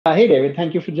Hey, David,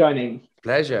 thank you for joining.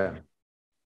 Pleasure.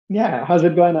 Yeah, how's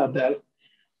it going out there?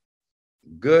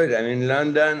 Good. I'm in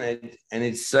London and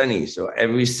it's sunny. So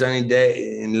every sunny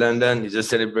day in London is a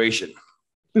celebration.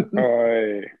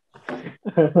 Uh,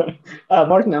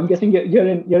 Martin, I'm guessing you're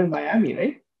in Miami,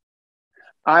 right?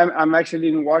 I'm actually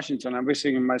in Washington. I'm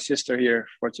visiting my sister here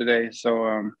for today, so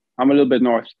I'm a little bit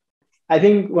north. I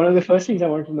think one of the first things I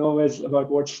want to know is about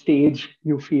what stage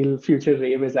you feel Future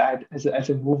Rave is at as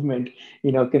a movement,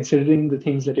 considering the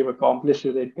things that you've accomplished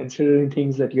with it, considering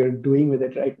things that you're doing with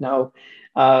it right now.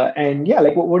 And yeah,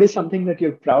 like what is something that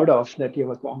you're proud of that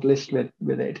you've accomplished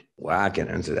with it? Well, I can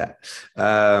answer that.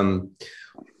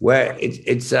 Well,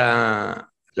 it's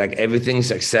like everything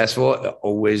successful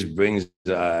always brings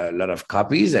a lot of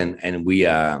copies, and we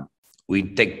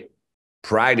take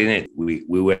pride in it. We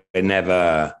were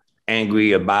never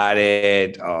angry about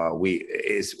it, or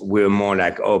we're more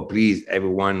like, oh, please,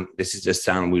 everyone, this is the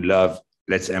sound we love.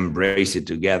 Let's embrace it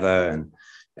together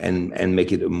and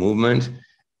make it a movement.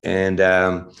 And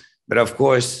but of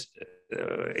course,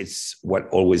 it's what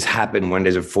always happens when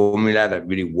there's a formula that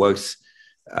really works.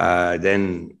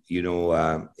 Then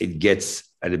it gets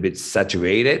a little bit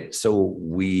saturated. So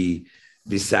we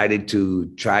decided to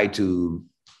try to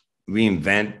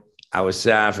reinvent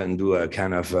ourselves and do a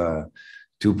kind of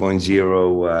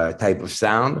 2.0 type of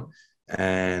sound.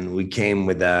 And we came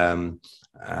with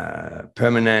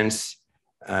Permanence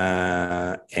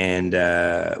and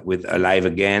with Alive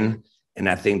Again. And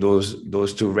I think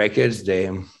those two records,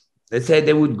 let's say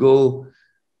they would go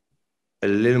a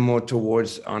little more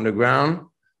towards underground,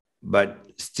 but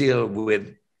still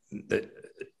with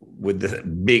the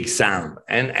big sound.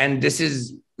 And this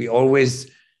is we always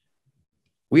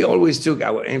took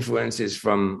our influences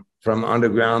from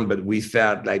underground, but we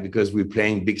felt like because we're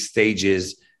playing big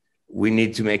stages, we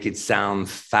need to make it sound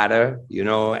fatter,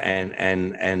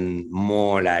 and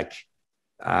more like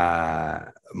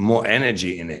more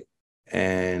energy in it.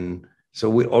 And so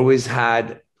we always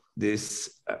had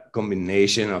this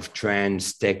combination of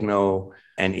trance, techno,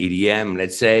 and EDM,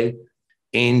 let's say.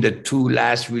 In the two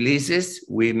last releases,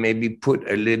 we maybe put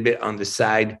a little bit on the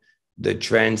side the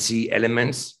trancey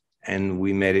elements, and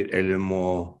we made it a little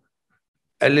more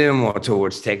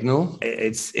towards techno.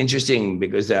 It's interesting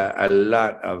because there are a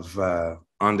lot of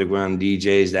underground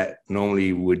DJs that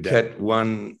normally would cut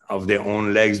one of their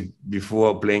own legs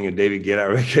before playing a David Guetta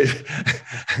record.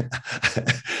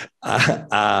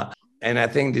 And I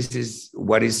think this is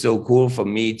what is so cool for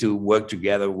me to work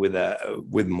together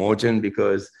with Morten,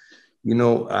 because, in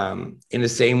the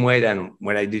same way that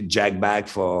when I did Jack Back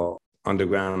for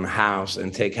underground house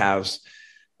and tech house,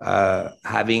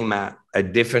 having a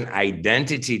different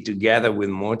identity together with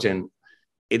Morten,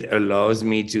 it allows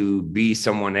me to be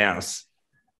someone else.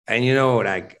 And,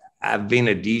 like I've been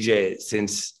a DJ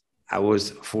since I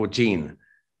was 14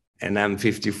 and I'm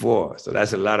 54. So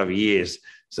that's a lot of years.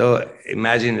 So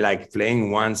imagine like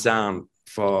playing one sound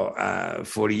for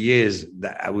 40 years,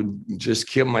 that I would just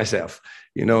kill myself,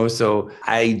 So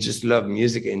I just love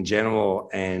music in general.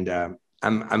 And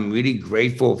I'm really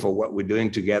grateful for what we're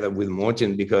doing together with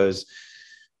Morten, because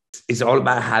it's all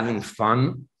about having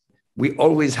fun. We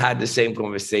always had the same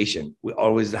conversation. We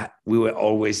were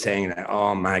always saying like,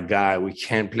 oh my God, we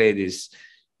can't play this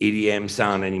EDM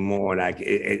sound anymore. Like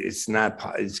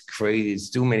it's crazy. It's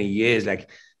too many years. Like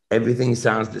everything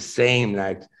sounds the same.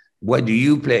 Like, what do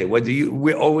you play?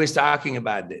 We're always talking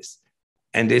about this.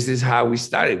 And this is how we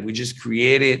started. We just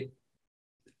created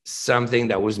something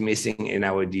that was missing in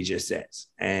our DJ sets.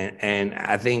 And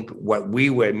I think what we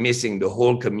were missing, the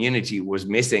whole community was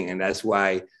missing. And that's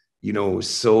why,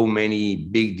 so many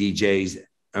big DJs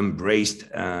embraced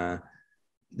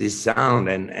this sound.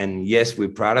 And yes, we're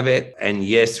proud of it. And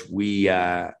yes,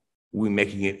 we're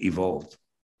making it evolve.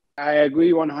 I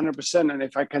agree 100%. And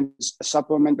if I can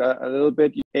supplement a little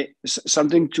bit,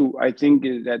 something too, I think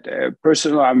that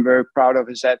personally I'm very proud of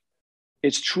is that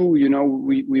it's true,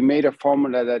 we made a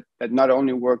formula that not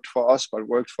only worked for us, but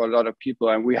worked for a lot of people.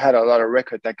 And we had a lot of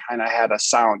records that kind of had a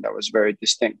sound that was very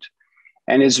distinct.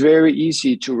 And it's very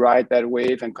easy to ride that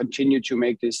wave and continue to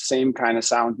make this same kind of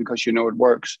sound because it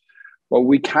works. But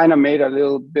we kind of made a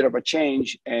little bit of a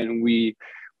change, and we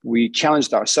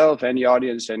challenged ourselves and the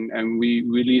audience, and we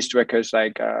released records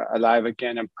like Alive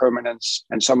Again and Permanence,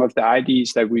 and some of the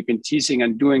IDs that we've been teasing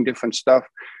and doing different stuff.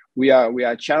 We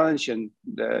are challenging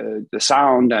the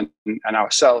sound and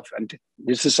ourselves, and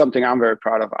this is something I'm very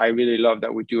proud of. I really love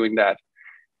that we're doing that.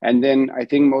 And then I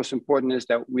think most important is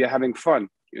that we are having fun.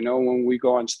 When we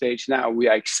go on stage now, we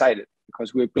are excited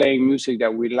because we're playing music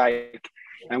that we like.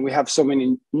 and we have so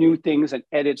many new things and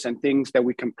edits and things that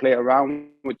we can play around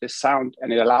with the sound,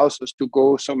 and it allows us to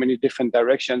go so many different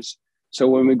directions. So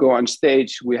when we go on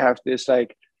stage, we have this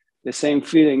like the same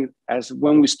feeling as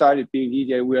when we started being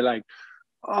DJ. We're like,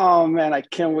 oh man, I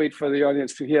can't wait for the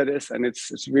audience to hear this, and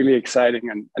it's really exciting.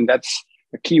 And that's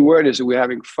the key word, is we're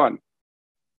having fun.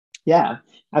 Yeah,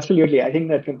 absolutely. I think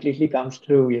that completely comes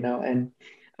through, and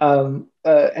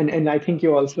I think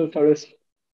you also sort of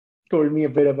told me a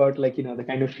bit about, like, the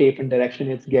kind of shape and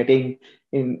direction it's getting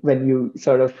in when you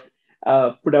sort of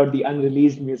put out the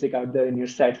unreleased music out there in your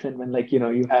sets, and when, like,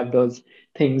 you have those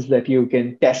things that you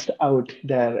can test out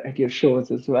there at your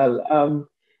shows as well.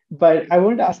 But I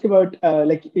wanted to ask about,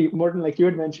 like, Morten, like you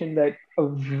had mentioned that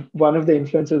one of the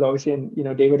influences, obviously, and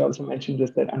David also mentioned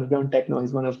this, that underground techno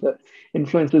is one of the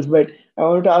influences. But I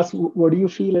wanted to ask, what do you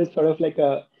feel is sort of like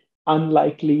a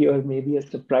unlikely or maybe a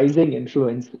surprising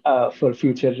influence for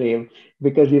Future Rave?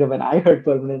 Because when I heard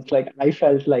Permanence, like, I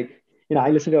felt like, I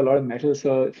listen to a lot of metal,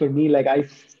 so for me, like, I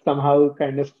somehow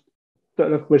kind of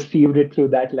sort of perceived it through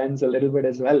that lens a little bit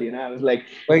as well. I was like,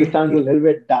 this Like, sounds a little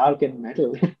bit dark and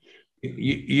metal.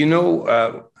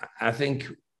 I think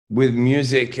with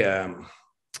music,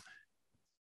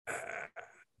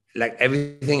 like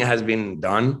everything has been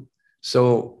done.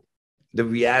 So the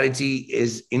reality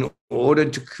is, in order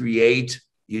to create,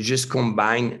 you just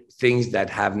combine things that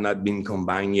have not been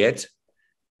combined yet.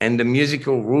 And the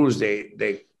musical rules,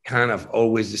 they kind of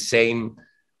always the same.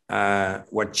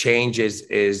 What changes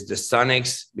is the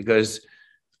sonics, because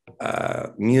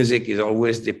music is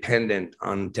always dependent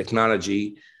on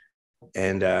technology.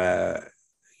 And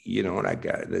like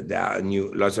there are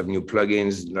lots of new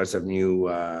plugins, lots of new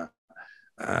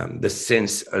the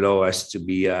synths allow us to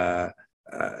be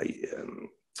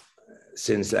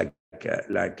synths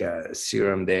like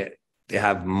Serum. They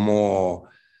have more.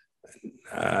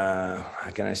 How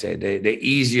can I say? They're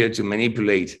easier to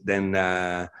manipulate than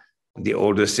the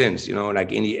older synths.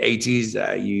 Like in the 80s,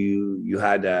 you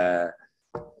had the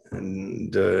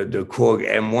Korg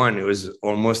M1. It was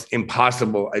almost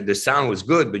impossible. The sound was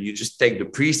good, but you just take the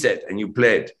preset and you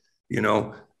play it.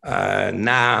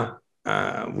 Now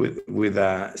with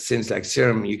synths like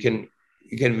Serum, you can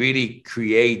really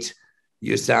create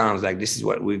your sounds. Like, this is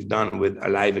what we've done with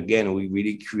Alive Again. We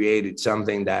really created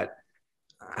something that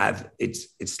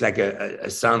it's like a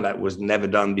sound that was never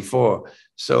done before.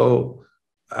 So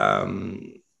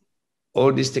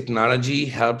all this technology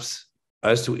helps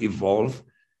us to evolve.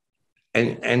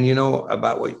 And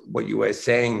about what you were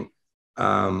saying,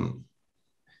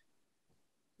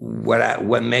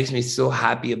 what makes me so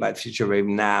happy about Future Rave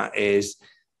now is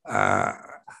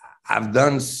I've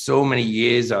done so many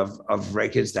years of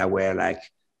records that were like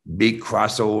big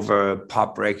crossover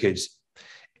pop records.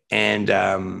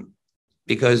 And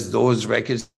because those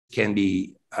records can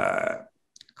be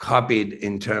copied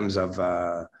in terms of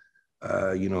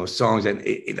songs. And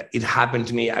it happened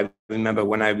to me. I remember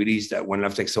when I released When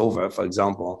Love Takes Over, for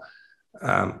example,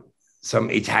 some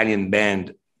Italian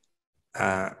band,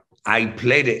 I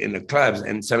played it in the clubs,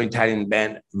 and some Italian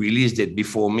band released it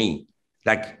before me,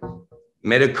 like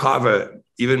made a cover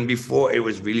even before it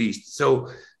was released. So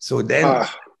then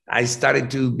I started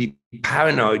to be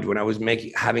paranoid when I was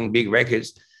having big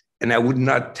records, and I would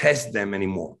not test them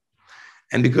anymore.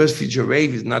 And because Future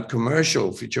Rave is not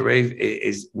commercial, Future Rave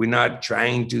is we're not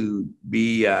trying to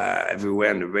be everywhere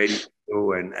on the radio,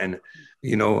 and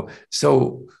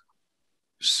so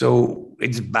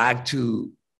it's back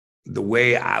to the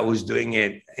way I was doing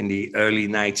it in the early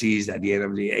 90s, at the end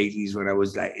of the 80s, when I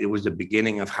was like, it was the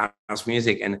beginning of house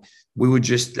music, and we would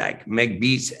just like make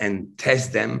beats and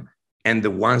test them, and the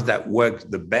ones that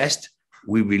worked the best,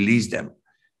 we released them,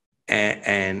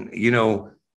 and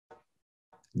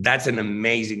that's an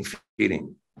amazing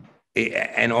feeling.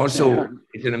 And also,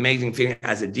 it's an amazing feeling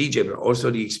as a DJ, but also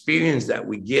the experience that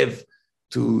we give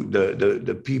to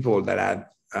the people that are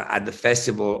at the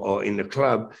festival or in the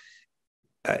club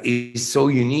is so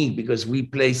unique, because we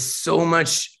play so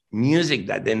much music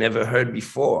that they never heard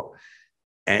before.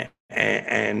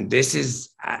 And this is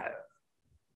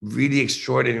really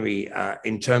extraordinary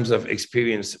in terms of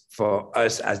experience for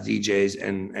us as DJs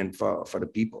and for the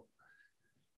people.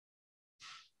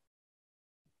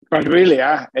 But really,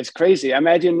 it's crazy.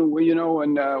 Imagine,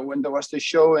 when there was the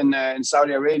show in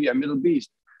Saudi Arabia, Middle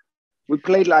East, we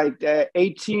played like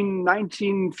 18,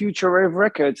 19 Future Rave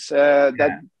records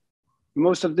that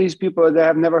most of these people, they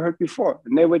have never heard before.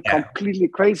 And they were completely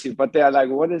crazy, but they are like,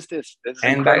 what is this? And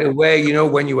incredible. By the way,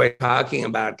 when you were talking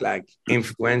about like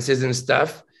influences and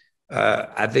stuff,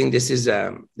 I think this is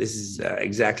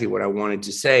exactly what I wanted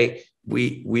to say.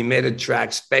 We made a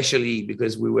track specially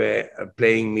because we were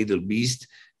playing Middle East.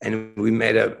 and we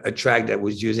made a track that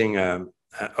was using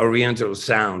Oriental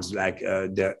sounds like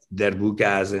the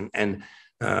derbukas and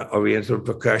Oriental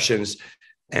percussions,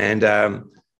 and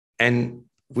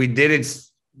we did it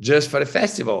just for the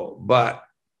festival, but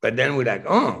then we're like,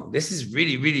 oh, this is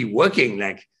really, really working.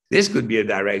 Like this could be a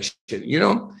direction, you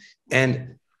know?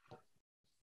 And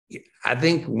I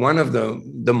think one of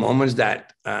the moments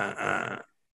that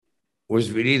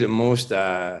was really the most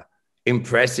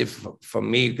impressive for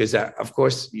me, because of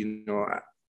course, you know,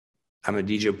 I'm a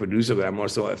DJ producer, but I'm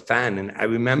also a fan. And I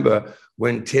remember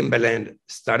when Timbaland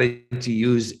started to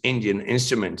use Indian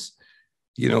instruments,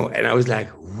 you know, and I was like,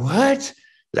 what?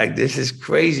 Like, this is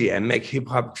crazy. I make hip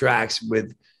hop tracks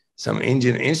with some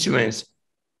Indian instruments.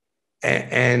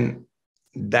 And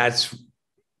that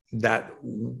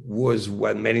was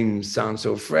what made him sound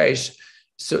so fresh.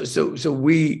 So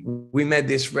we made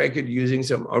this record using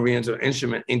some Oriental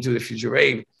instrument into the Future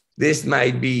Rave. This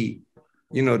might be,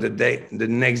 you know, the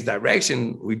next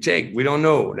direction we take. We don't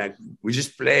know. Like, we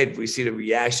just play it, we see the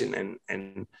reaction,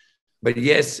 but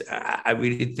yes, I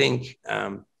really think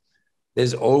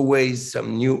there's always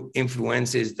some new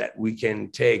influences that we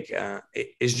can take.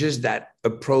 It's just that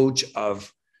approach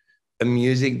of a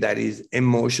music that is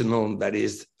emotional, that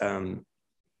is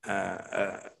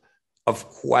of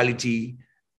quality,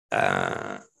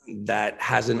 that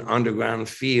has an underground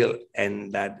feel,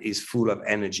 and that is full of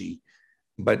energy.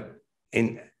 But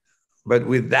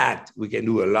with that, we can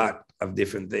do a lot of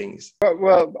different things.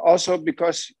 Well, also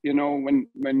because, you know,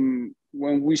 when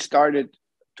we started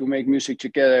to make music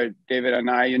together, David and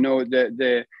I, you know,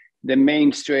 the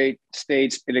main stage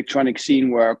electronic scene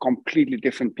were a completely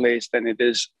different place than it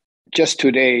is just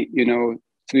today, you know,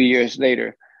 3 years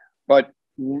later. But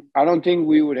I don't think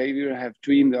we would even have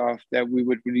dreamed of that we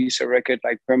would release a record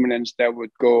like Permanence that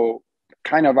would go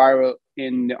kind of viral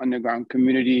in the underground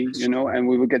community, you know, and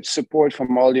we would get support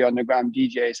from all the underground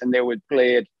DJs, and they would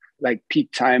play it like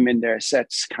peak time in their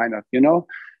sets, kind of, you know.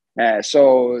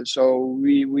 So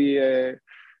we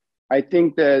I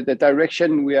think the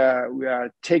direction we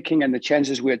are taking and the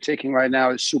chances we are taking right now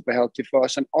is super healthy for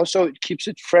us, and also it keeps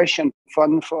it fresh and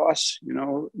fun for us. You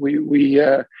know,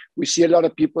 we see a lot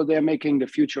of people there making the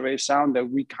Future Rave sound that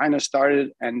we kind of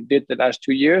started and did the last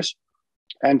 2 years,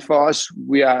 and for us,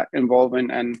 we are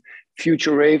involvement and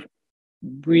Future Rave.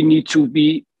 We need to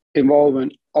be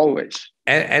involvement always.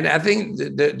 And I think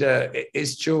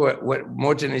it's true what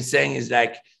Morten is saying is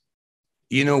like,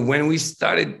 you know, when we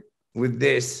started with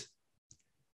this,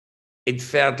 it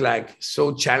felt like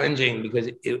so challenging because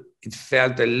it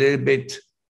felt a little bit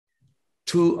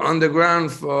too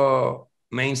underground for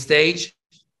main stage.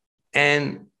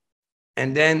 And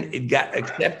then it got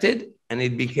accepted and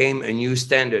it became a new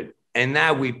standard. And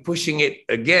now we're pushing it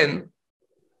again,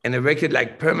 and a record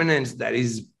like Permanence that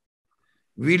is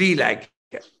really like,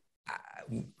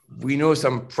 we know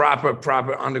some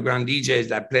proper underground DJs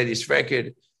that play this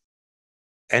record.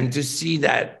 And to see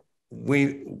that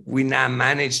we now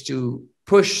manage to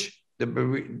push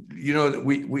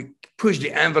we push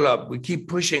the envelope, we keep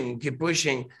pushing.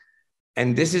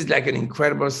 And this is like an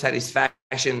incredible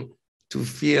satisfaction to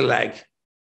feel like,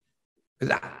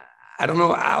 I don't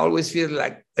know, I always feel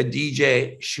like a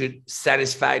DJ should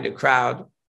satisfy the crowd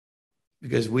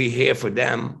because we're here for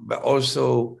them, but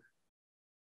also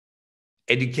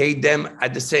educate them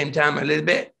at the same time a little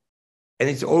bit. And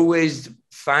it's always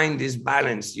find this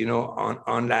balance, you know,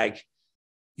 on like,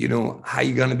 you know, how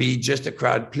you gonna be just a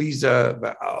crowd pleaser,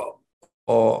 but,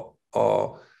 or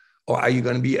are you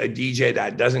gonna be a DJ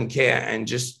that doesn't care and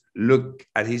just look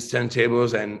at his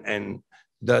turntables and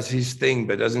does his thing,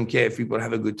 but doesn't care if people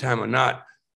have a good time or not?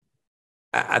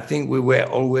 I think we were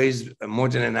always,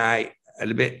 Morten and I, a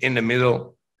little bit in the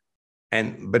middle,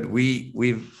 but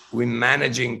we're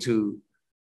managing to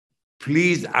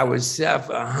please ourselves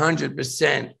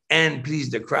 100% and please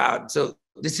the crowd. So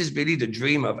this is really the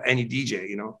dream of any DJ,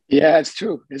 you know? Yeah, it's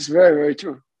true. It's very, very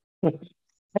true.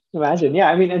 Imagine. Yeah.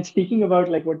 I mean, and speaking about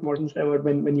like what Morten said about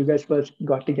when you guys first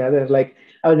got together, like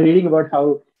I was reading about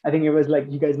how I think it was like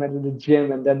you guys met in the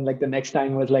gym, and then like the next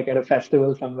time was like at a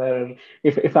festival somewhere.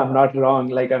 If I'm not wrong,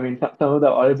 like I mean, some of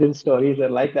the origin stories are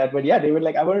like that. But yeah, they were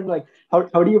like, I wanted like,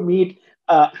 how do you meet?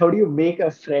 How do you make a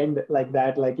friend like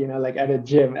that, like, you know, like at a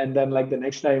gym, and then like the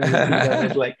next time you see them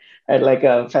is like at like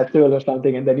a festival or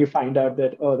something, and then you find out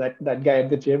that, oh, that guy at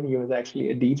the gym, he was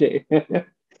actually a DJ.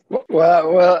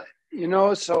 Well, you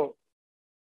know, so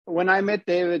when I met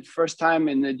David first time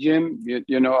in the gym,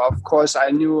 you know, of course I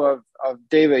knew of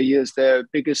David. He is the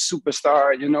biggest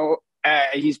superstar, you know.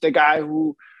 He's the guy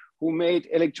who made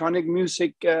electronic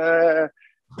music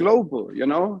global, you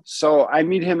know. So I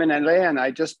meet him in LA, and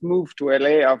I just moved to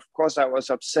LA. Of course, I was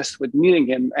obsessed with meeting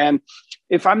him. And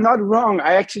if I'm not wrong,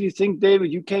 I actually think,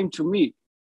 David, you came to me.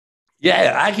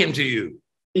 Yeah, I came to you.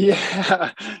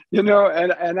 Yeah, you know,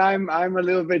 and I'm a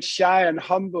little bit shy and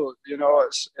humble, you know,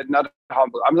 not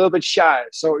humble. I'm a little bit shy.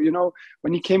 So, you know,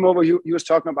 when he came over, he was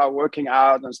talking about working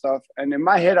out and stuff. And in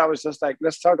my head, I was just like,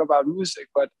 let's talk about music.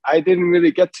 But I didn't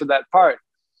really get to that part.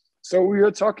 So we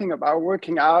were talking about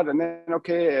working out, and then,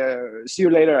 okay, see you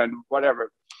later and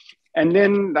whatever. And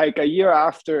then like a year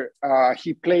after,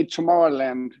 he played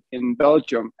Tomorrowland in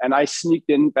Belgium, and I sneaked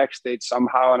in backstage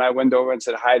somehow, and I went over and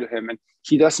said hi to him. And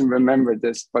he doesn't remember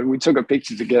this, but we took a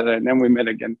picture together, and then we met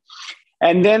again.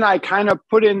 And then I kind of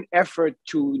put in effort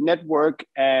to network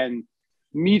and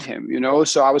meet him, you know.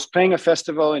 So I was playing a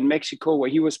festival in Mexico where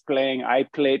he was playing. I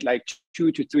played like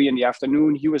 2 to 3 in the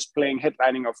afternoon. He was playing,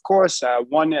 headlining, of course,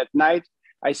 1 at night.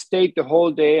 I stayed the whole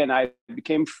day, and I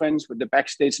became friends with the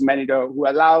backstage manager who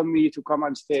allowed me to come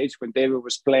on stage when David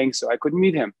was playing so I could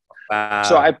meet him. Wow.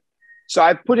 So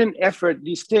I put in effort,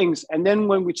 these things. And then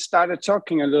when we started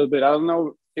talking a little bit, I don't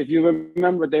know if you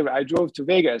remember, David, I drove to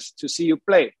Vegas to see you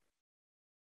play.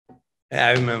 Yeah,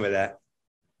 I remember that.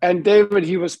 And David,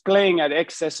 he was playing at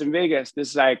Excess in Vegas,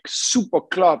 this like super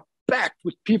club packed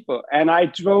with people. And I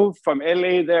drove from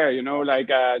LA there, you know, like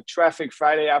traffic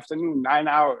Friday afternoon, 9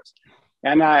 hours.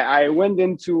 And I went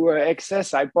into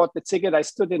Excess. I bought the ticket. I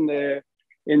stood in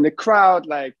the crowd,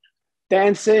 like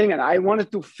dancing, and I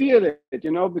wanted to feel it,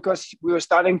 you know, because we were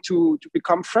starting to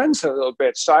become friends a little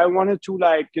bit. So I wanted to,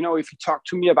 like, you know, if he talked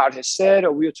to me about his set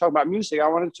or we were talking about music, I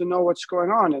wanted to know what's going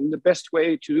on. And the best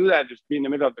way to do that is be in the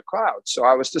middle of the crowd. So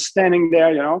I was just standing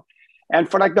there, you know,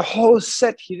 and for like the whole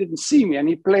set, he didn't see me, and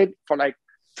he played for like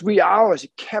 3 hours.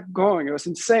 He kept going. It was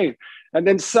insane. And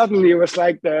then suddenly it was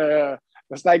like a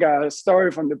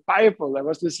story from the Bible. There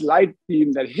was this light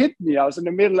beam that hit me. I was in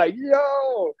the middle, like,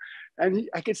 yo. And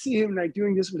I could see him like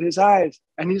doing this with his eyes.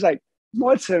 And he's like,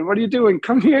 Morten, what are you doing?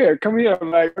 Come here, come here. I'm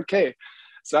like, okay.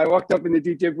 So I walked up in the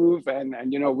DJ booth,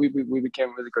 and you know, we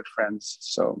became really good friends.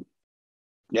 So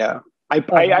yeah,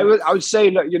 I would say,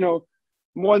 you know,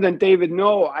 more than David,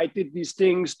 no, I did these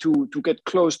things to get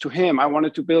close to him. I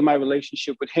wanted to build my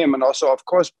relationship with him, and also, of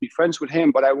course, be friends with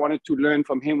him. But I wanted to learn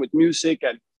from him with music,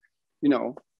 and you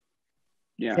know,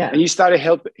 yeah. And he started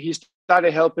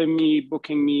helping me,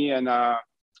 booking me, and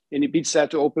in Ibiza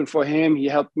to open for him. He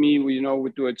helped me, you know,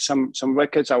 with doing some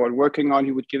records I was working on.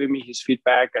 He would give me his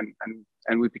feedback,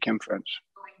 and we became friends.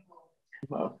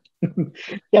 Wow.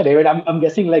 Yeah, David, I'm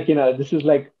guessing, like, you know, this is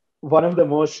like one of the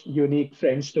most unique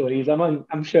friend stories among,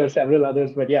 I'm sure, several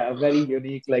others, but yeah, a very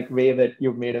unique like way that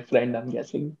you've made a friend, I'm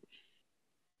guessing.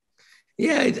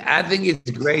 Yeah, I think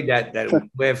it's great that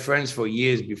we're friends for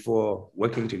years before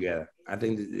working together. I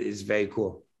think it's very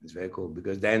cool. It's very cool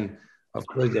because then, of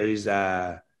course, there is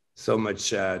so much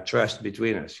trust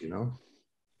between us, you know?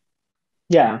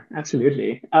 Yeah,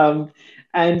 absolutely.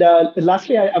 And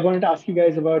lastly, I wanted to ask you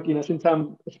guys about, you know, since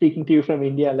I'm speaking to you from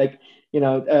India, like, you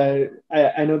know,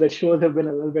 I know that shows have been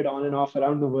a little bit on and off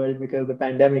around the world because of the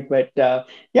pandemic, but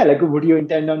yeah, like, would you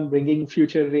intend on bringing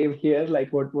Future Rave here?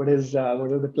 Like, what are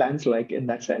the plans like in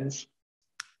that sense?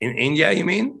 In India, you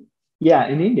mean? Yeah,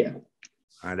 in India.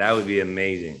 That would be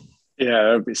amazing. Yeah,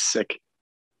 that would be sick.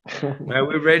 Well,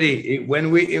 we're ready.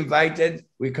 When we invited,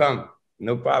 we come.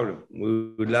 No problem.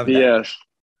 We would love that. Yes.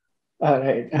 All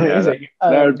right. Amazing.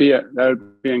 Yeah, that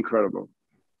would be incredible.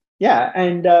 Yeah,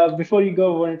 and before you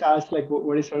go, I wanted to ask, like,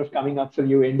 what is sort of coming up for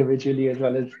you individually as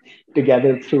well as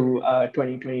together through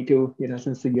 2022, you know,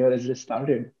 since the year has just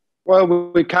started?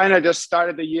 Well, we kind of just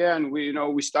started the year, and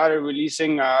we started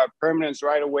releasing Permanence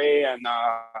right away, and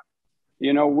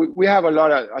you know, we have a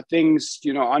lot of things,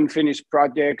 you know, unfinished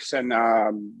projects, and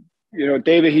you know,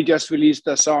 David, he just released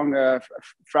a song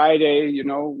Friday. You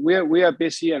know, we are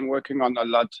busy and working on a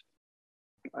lot,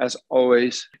 as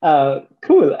always.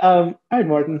 Cool. All right,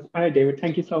 Morten. All right, David.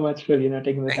 Thank you so much for, you know,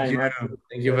 taking the time out.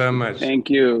 Thank you very much. Thank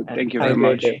you. And Thank you have very a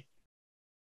great much. day.